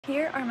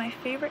Here are my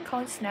favorite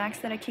college snacks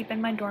that I keep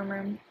in my dorm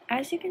room.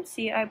 As you can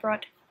see, I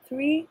brought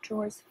 3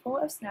 drawers full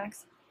of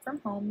snacks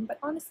from home, but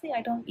honestly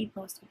I don't eat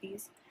most of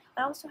these.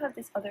 I also have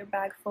this other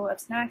bag full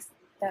of snacks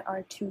that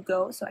are to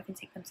go so I can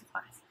take them to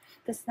class.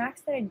 The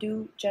snacks that I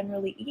do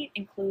generally eat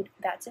include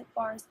That's It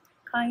bars,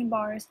 Kind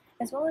bars,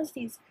 as well as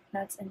these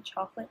nuts and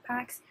chocolate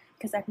packs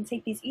because I can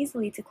take these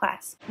easily to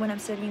class. When I'm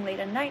studying late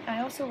at night, I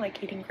also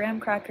like eating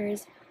graham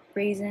crackers,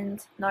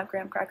 raisins, not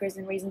graham crackers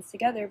and raisins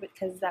together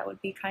because that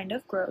would be kind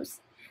of gross,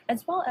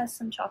 as well as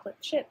some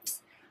chocolate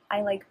chips.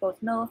 I like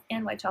both milk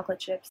and white chocolate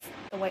chips.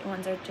 The white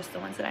ones are just the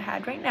ones that I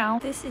had right now.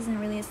 This isn't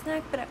really a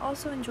snack, but I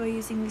also enjoy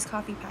using these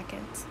coffee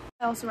packets.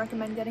 I also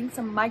recommend getting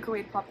some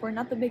microwave popcorn,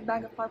 not the big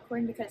bag of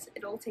popcorn because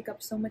it'll take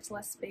up so much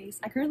less space.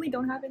 I currently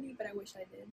don't have any, but I wish I did.